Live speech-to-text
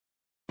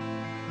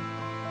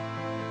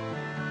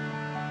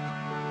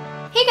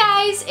Hey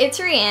guys, it's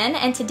Rianne,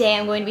 and today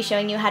I'm going to be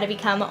showing you how to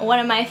become one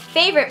of my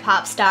favorite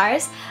pop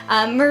stars,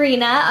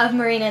 Marina of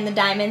Marina and the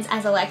Diamonds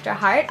as Electra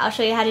Heart. I'll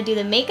show you how to do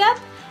the makeup,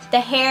 the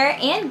hair,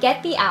 and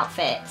get the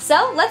outfit.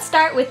 So let's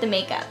start with the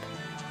makeup.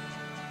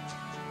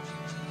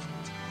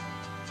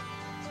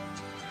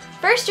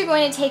 First, you're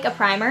going to take a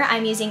primer.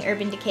 I'm using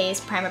Urban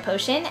Decay's Primer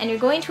Potion, and you're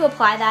going to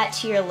apply that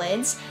to your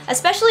lids.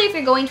 Especially if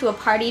you're going to a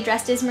party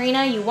dressed as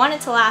Marina, you want it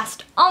to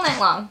last all night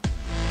long.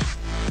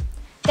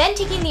 Then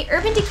taking the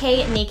Urban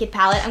Decay Naked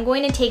Palette, I'm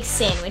going to take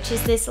Sin, which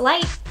is this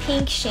light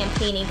pink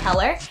champagne-y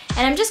color,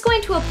 and I'm just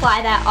going to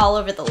apply that all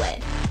over the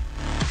lid.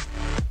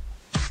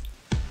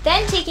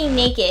 Then taking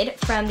Naked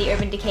from the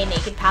Urban Decay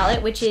Naked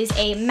Palette, which is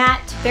a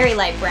matte, very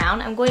light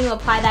brown, I'm going to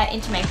apply that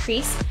into my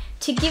crease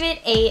to give it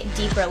a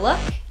deeper look.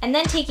 And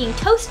then taking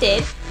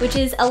Toasted, which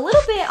is a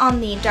little bit on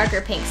the darker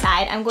pink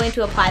side, I'm going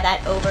to apply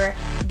that over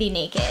the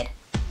Naked.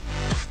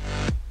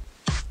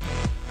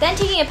 Then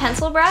taking a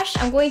pencil brush,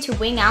 I'm going to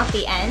wing out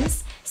the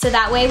ends, so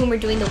that way when we're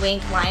doing the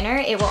winged liner,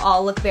 it will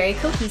all look very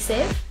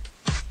cohesive.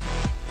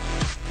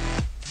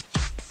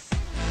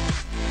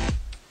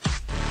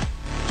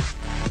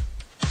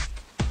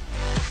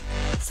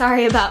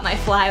 Sorry about my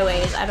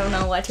flyaways, I don't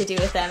know what to do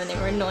with them and they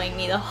were annoying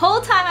me the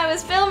whole time I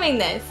was filming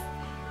this.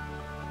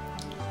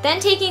 Then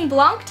taking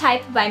Blanc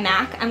Type by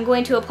MAC, I'm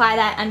going to apply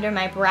that under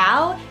my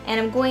brow, and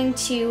I'm going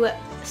to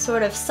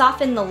sort of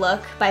soften the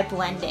look by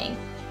blending.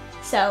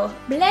 So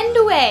blend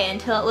away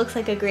until it looks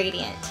like a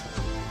gradient.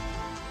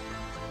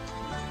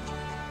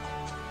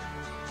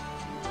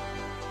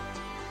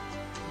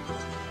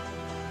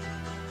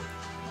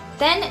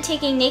 Then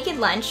taking Naked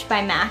Lunch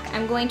by MAC,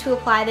 I'm going to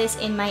apply this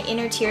in my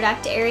inner tear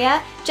duct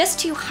area just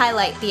to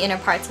highlight the inner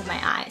parts of my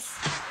eyes.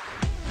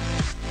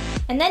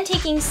 And then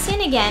taking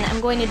Sin again,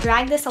 I'm going to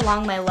drag this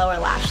along my lower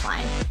lash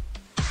line.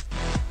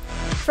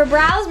 For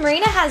brows,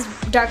 Marina has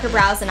darker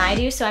brows than I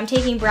do, so I'm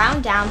taking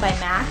Brown Down by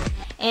MAC,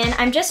 and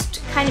I'm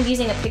just kind of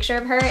using a picture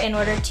of her in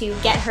order to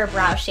get her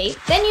brow shape.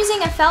 Then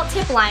using a felt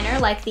tip liner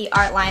like the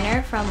Art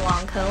Liner from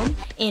Lancome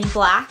in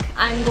black,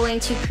 I'm going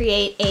to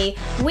create a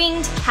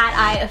winged cat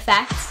eye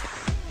effect.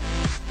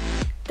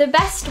 The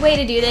best way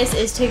to do this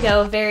is to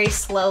go very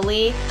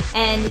slowly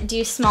and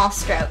do small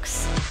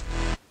strokes.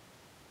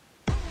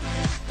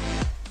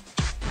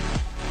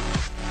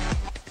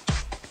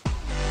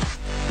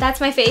 That's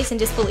my face in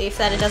disbelief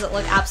that it doesn't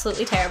look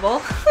absolutely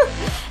terrible.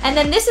 And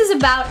then this is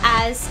about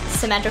as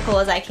symmetrical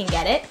as I can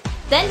get it.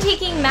 Then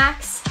taking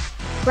MAC's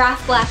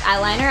Graph Black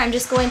eyeliner, I'm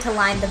just going to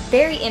line the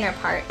very inner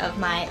part of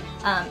my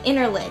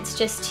inner lids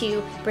just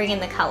to bring in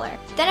the color.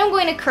 Then I'm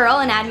going to curl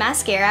and add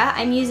mascara.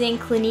 I'm using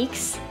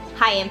Clinique's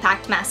High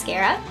Impact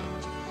Mascara.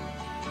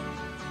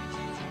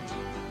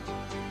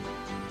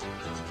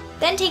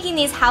 Then taking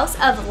these House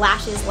of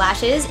Lashes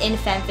lashes in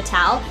Femme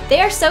Fatale. They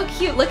are so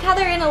cute. Look how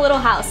they're in a little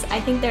house. I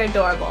think they're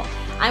adorable.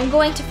 I'm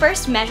going to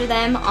first measure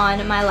them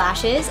on my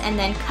lashes and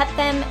then cut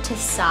them to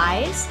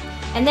size.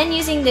 And then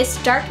using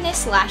this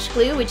Darkness Lash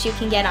Glue, which you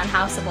can get on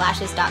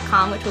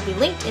houseoflashes.com, which will be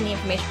linked in the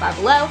information bar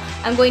below,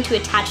 I'm going to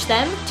attach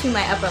them to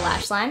my upper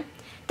lash line.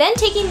 Then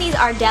taking these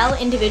Ardell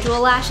individual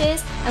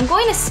lashes, I'm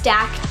going to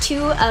stack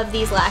 2 of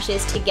these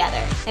lashes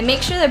together and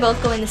make sure they're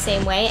both going the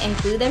same way and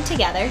glue them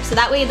together so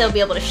that way they'll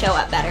be able to show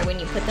up better when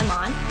you put them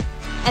on.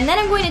 And then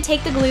I'm going to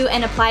take the glue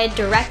and apply it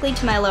directly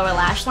to my lower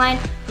lash line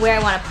where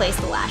I want to place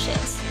the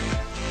lashes.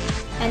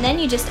 And then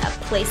you just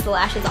place the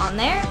lashes on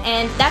there,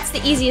 and that's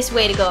the easiest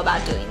way to go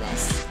about doing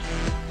this.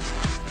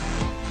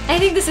 I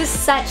think this is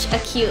such a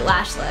cute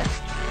lash look.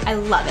 I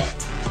love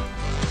it.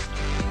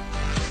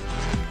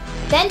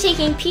 Then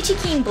taking Peachy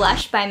Keen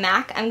Blush by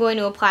MAC, I'm going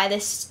to apply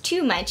this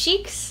to my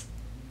cheeks.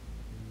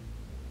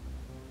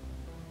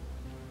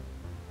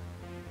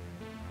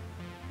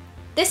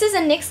 This is a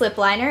NYX lip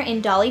liner in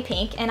Dolly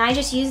Pink, and I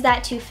just use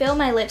that to fill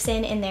my lips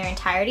in their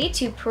entirety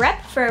to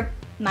prep for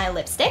my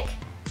lipstick.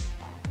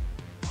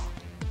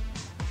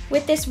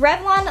 With this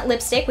Revlon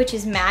lipstick, which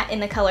is matte in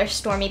the color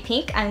Stormy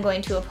Pink, I'm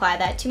going to apply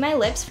that to my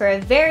lips for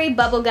a very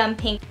bubblegum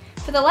pink.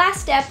 For the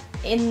last step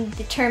in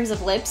the terms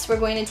of lips, we're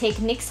going to take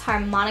NYX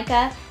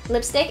Harmonica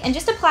lipstick and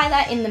just apply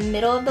that in the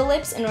middle of the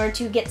lips in order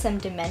to get some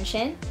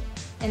dimension.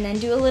 And then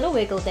do a little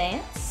wiggle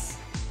dance.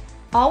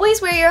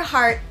 Always wear your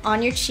heart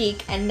on your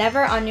cheek and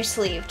never on your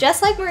sleeve,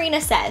 just like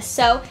Marina says.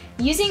 So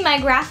using my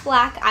Graph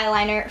Black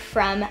eyeliner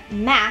from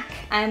MAC,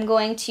 I'm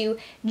going to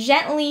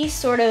gently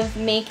sort of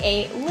make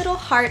a little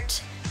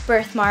heart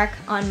birthmark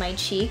on my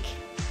cheek.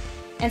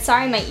 And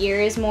sorry, my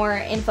ear is more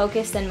in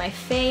focus than my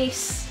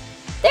face.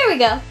 There we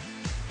go.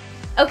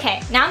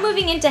 Okay, now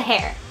moving into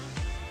hair.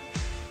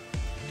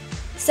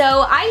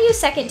 So I use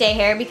second day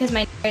hair because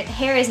my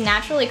hair is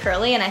naturally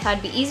curly and I thought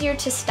it'd be easier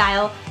to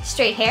style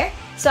straight hair.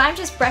 So I'm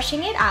just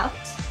brushing it out.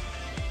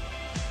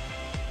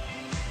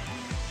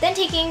 Then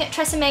taking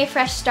Tresemme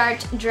Fresh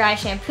Start Dry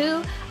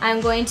Shampoo, I'm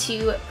going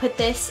to put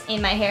this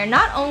in my hair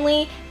not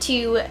only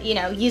to,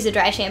 use a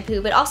dry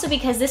shampoo, but also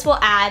because this will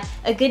add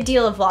a good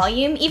deal of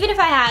volume. Even if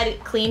I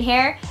had clean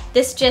hair,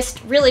 this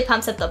just really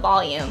pumps up the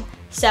volume.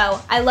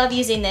 So I love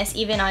using this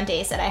even on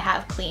days that I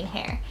have clean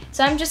hair.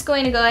 So I'm just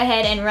going to go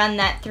ahead and run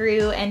that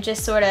through and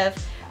just sort of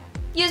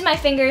use my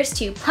fingers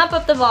to pump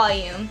up the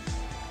volume.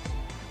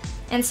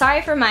 And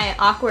sorry for my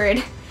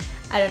awkward,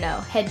 I don't know,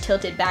 head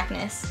tilted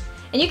backness.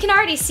 And you can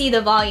already see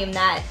the volume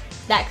that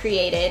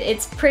created.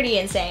 It's pretty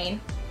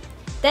insane.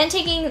 Then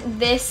taking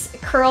this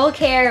curl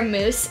care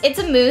mousse. It's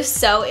a mousse,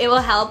 so it will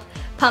help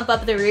pump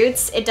up the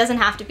roots. It doesn't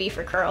have to be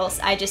for curls.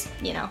 I just,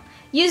 you know,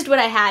 used what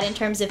I had in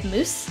terms of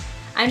mousse.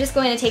 I'm just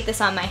going to take this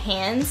on my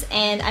hands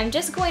and I'm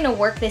just going to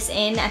work this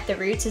in at the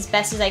roots as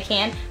best as I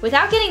can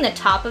without getting the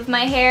top of my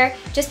hair,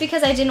 just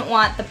because I didn't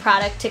want the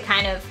product to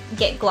kind of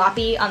get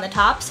gloppy on the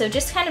top. So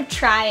just kind of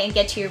try and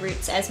get to your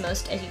roots as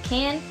most as you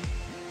can.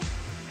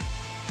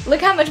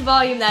 Look how much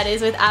volume that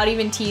is without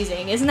even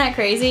teasing. Isn't that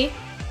crazy?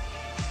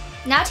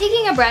 Now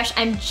taking a brush,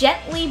 I'm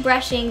gently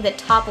brushing the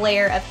top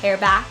layer of hair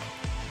back.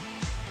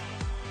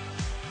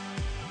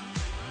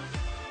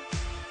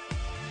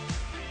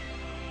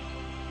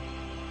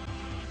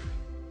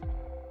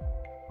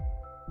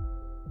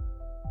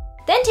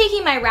 Then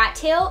taking my rat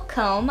tail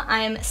comb,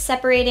 I'm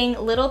separating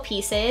little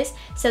pieces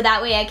so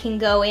that way I can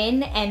go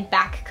in and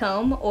back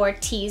comb or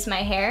tease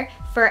my hair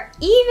for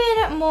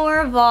even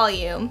more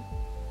volume.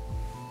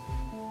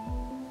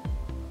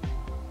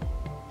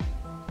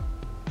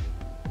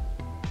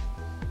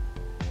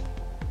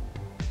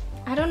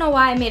 I don't know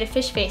why I made a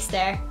fish face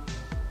there.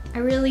 I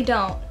really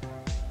don't.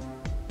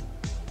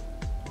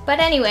 But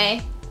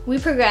anyway, we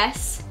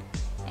progress.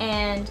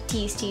 And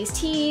tease, tease,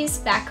 tease,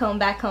 back comb,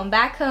 back comb,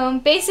 back comb.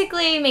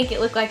 Basically make it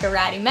look like a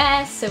ratty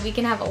mess so we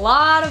can have a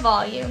lot of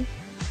volume.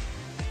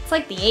 It's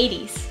like the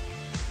 80s.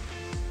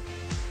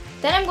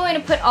 Then I'm going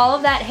to put all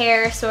of that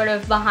hair sort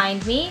of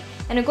behind me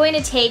and I'm going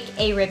to take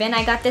a ribbon.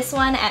 I got this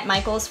one at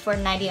Michael's for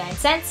 99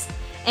 cents.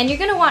 And you're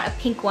gonna want a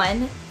pink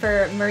one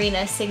for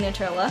Marina's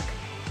signature look.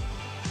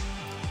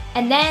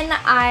 And then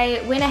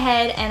I went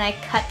ahead and I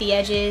cut the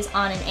edges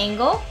on an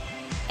angle.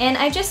 And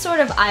I just sort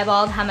of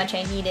eyeballed how much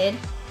I needed.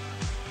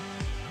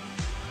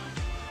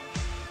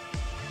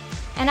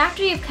 And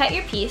after you've cut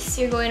your piece,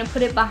 you're going to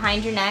put it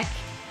behind your neck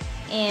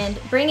and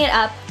bring it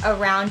up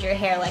around your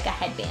hair like a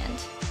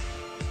headband.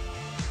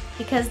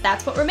 Because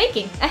that's what we're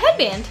making, a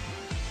headband.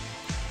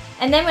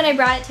 And then when I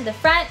brought it to the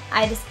front,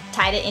 I just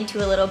tied it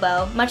into a little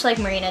bow, much like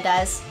Marina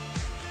does.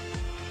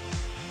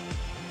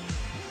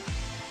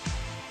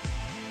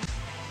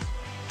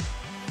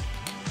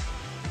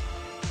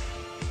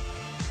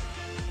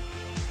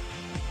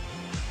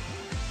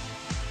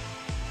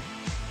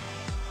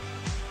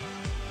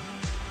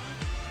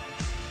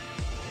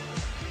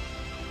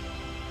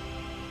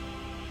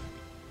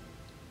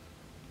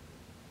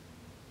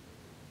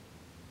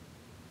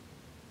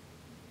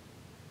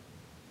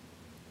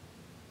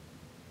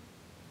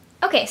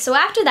 Okay, so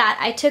after that,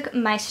 I took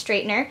my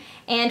straightener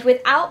and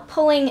without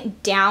pulling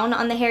down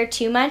on the hair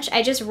too much,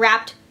 I just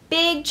wrapped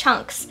big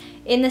chunks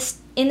in the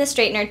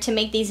straightener to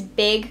make these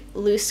big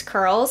loose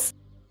curls.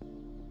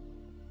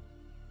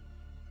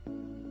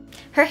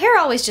 Her hair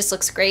always just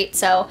looks great,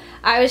 so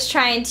I was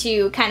trying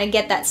to kind of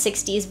get that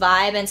 60s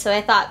vibe, and so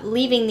I thought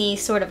leaving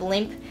these sort of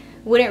limp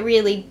wouldn't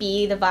really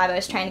be the vibe I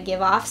was trying to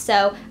give off.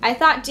 So I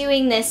thought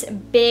doing this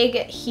big,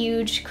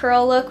 huge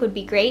curl look would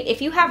be great.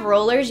 If you have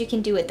rollers, you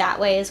can do it that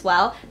way as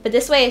well, but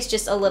this way it's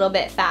just a little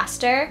bit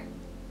faster.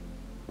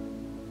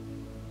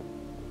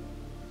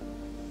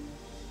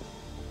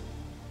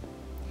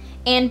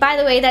 And by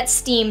the way, that's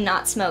steam,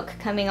 not smoke,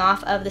 coming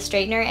off of the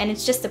straightener, and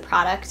it's just the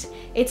product.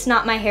 It's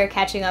not my hair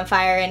catching on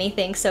fire or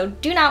anything, so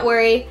do not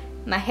worry.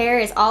 My hair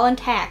is all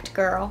intact,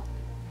 girl.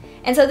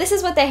 And so this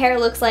is what the hair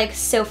looks like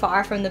so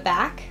far from the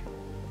back.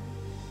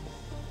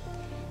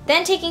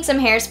 Then taking some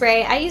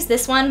hairspray, I used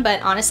this one,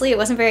 but honestly it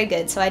wasn't very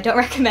good, so I don't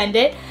recommend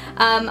it.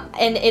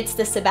 And it's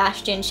the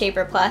Sebastian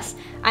Shaper Plus.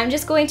 I'm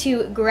just going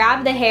to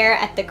grab the hair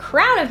at the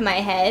crown of my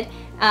head,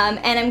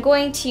 and I'm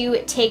going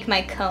to take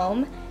my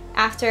comb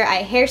after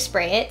I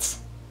hairspray it.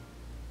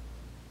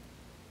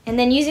 And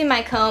then using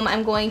my comb,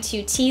 I'm going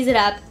to tease it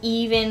up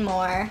even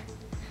more.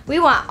 We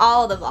want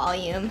all the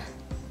volume.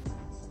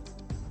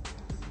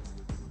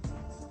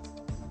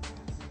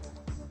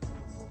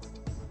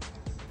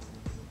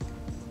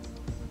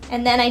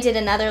 And then I did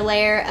another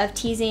layer of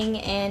teasing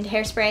and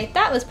hairspray.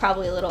 That was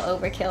probably a little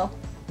overkill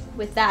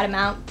with that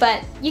amount,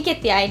 but you get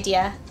the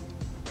idea.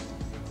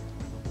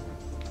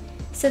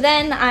 So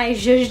then I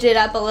zhuzhed it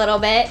up a little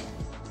bit.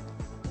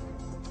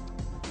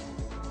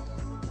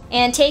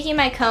 And taking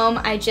my comb,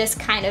 I just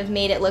kind of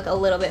made it look a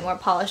little bit more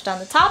polished on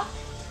the top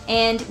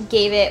and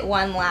gave it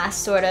one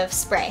last sort of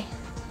spray.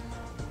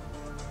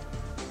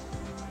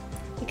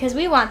 Because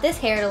we want this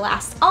hair to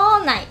last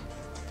all night.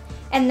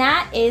 And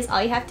that is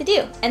all you have to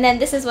do. And then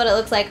this is what it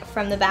looks like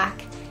from the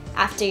back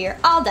after you're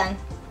all done.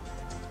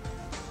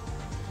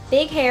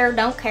 Big hair,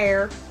 don't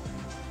care.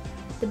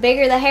 The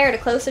bigger the hair, the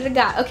closer to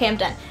God. Okay, I'm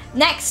done.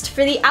 Next,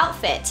 for the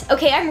outfit.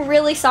 Okay, I'm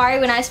really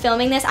sorry when I was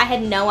filming this, I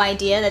had no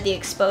idea that the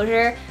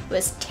exposure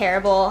was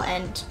terrible,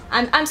 and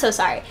I'm so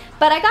sorry.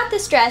 But I got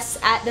this dress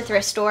at the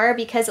thrift store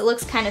because it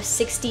looks kind of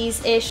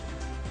 60s-ish.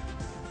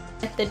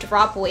 The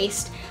drop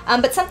waist,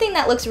 but something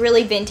that looks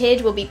really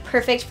vintage will be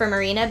perfect for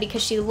Marina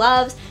because she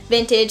loves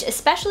vintage,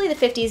 especially the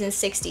 50s and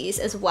 60s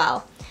as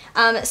well.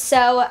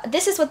 So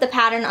this is what the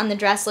pattern on the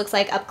dress looks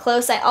like up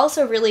close. I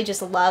also really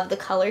just love the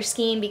color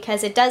scheme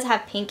because it does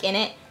have pink in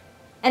it.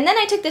 And then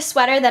I took this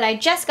sweater that I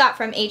just got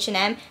from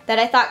H&M that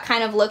I thought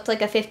kind of looked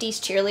like a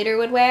 50s cheerleader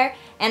would wear,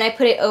 and I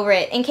put it over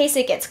it in case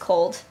it gets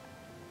cold.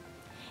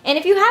 And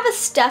if you have a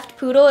stuffed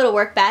poodle, it'll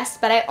work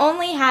best, but I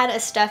only had a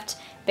stuffed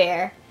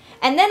bear.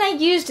 And then I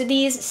used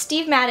these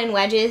Steve Madden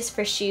wedges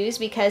for shoes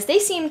because they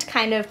seemed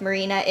kind of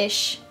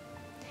Marina-ish.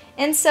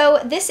 And so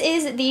this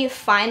is the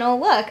final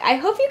look. I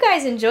hope you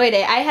guys enjoyed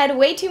it. I had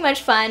way too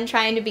much fun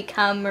trying to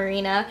become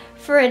Marina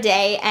for a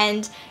day,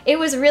 and it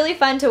was really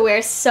fun to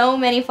wear so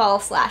many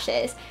false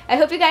lashes. I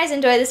hope you guys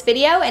enjoy this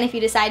video, and if you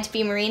decide to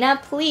be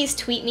Marina, please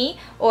tweet me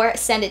or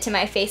send it to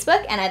my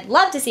Facebook, and I'd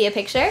love to see a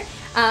picture.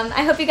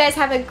 I hope you guys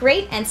have a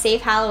great and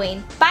safe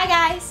Halloween. Bye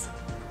guys!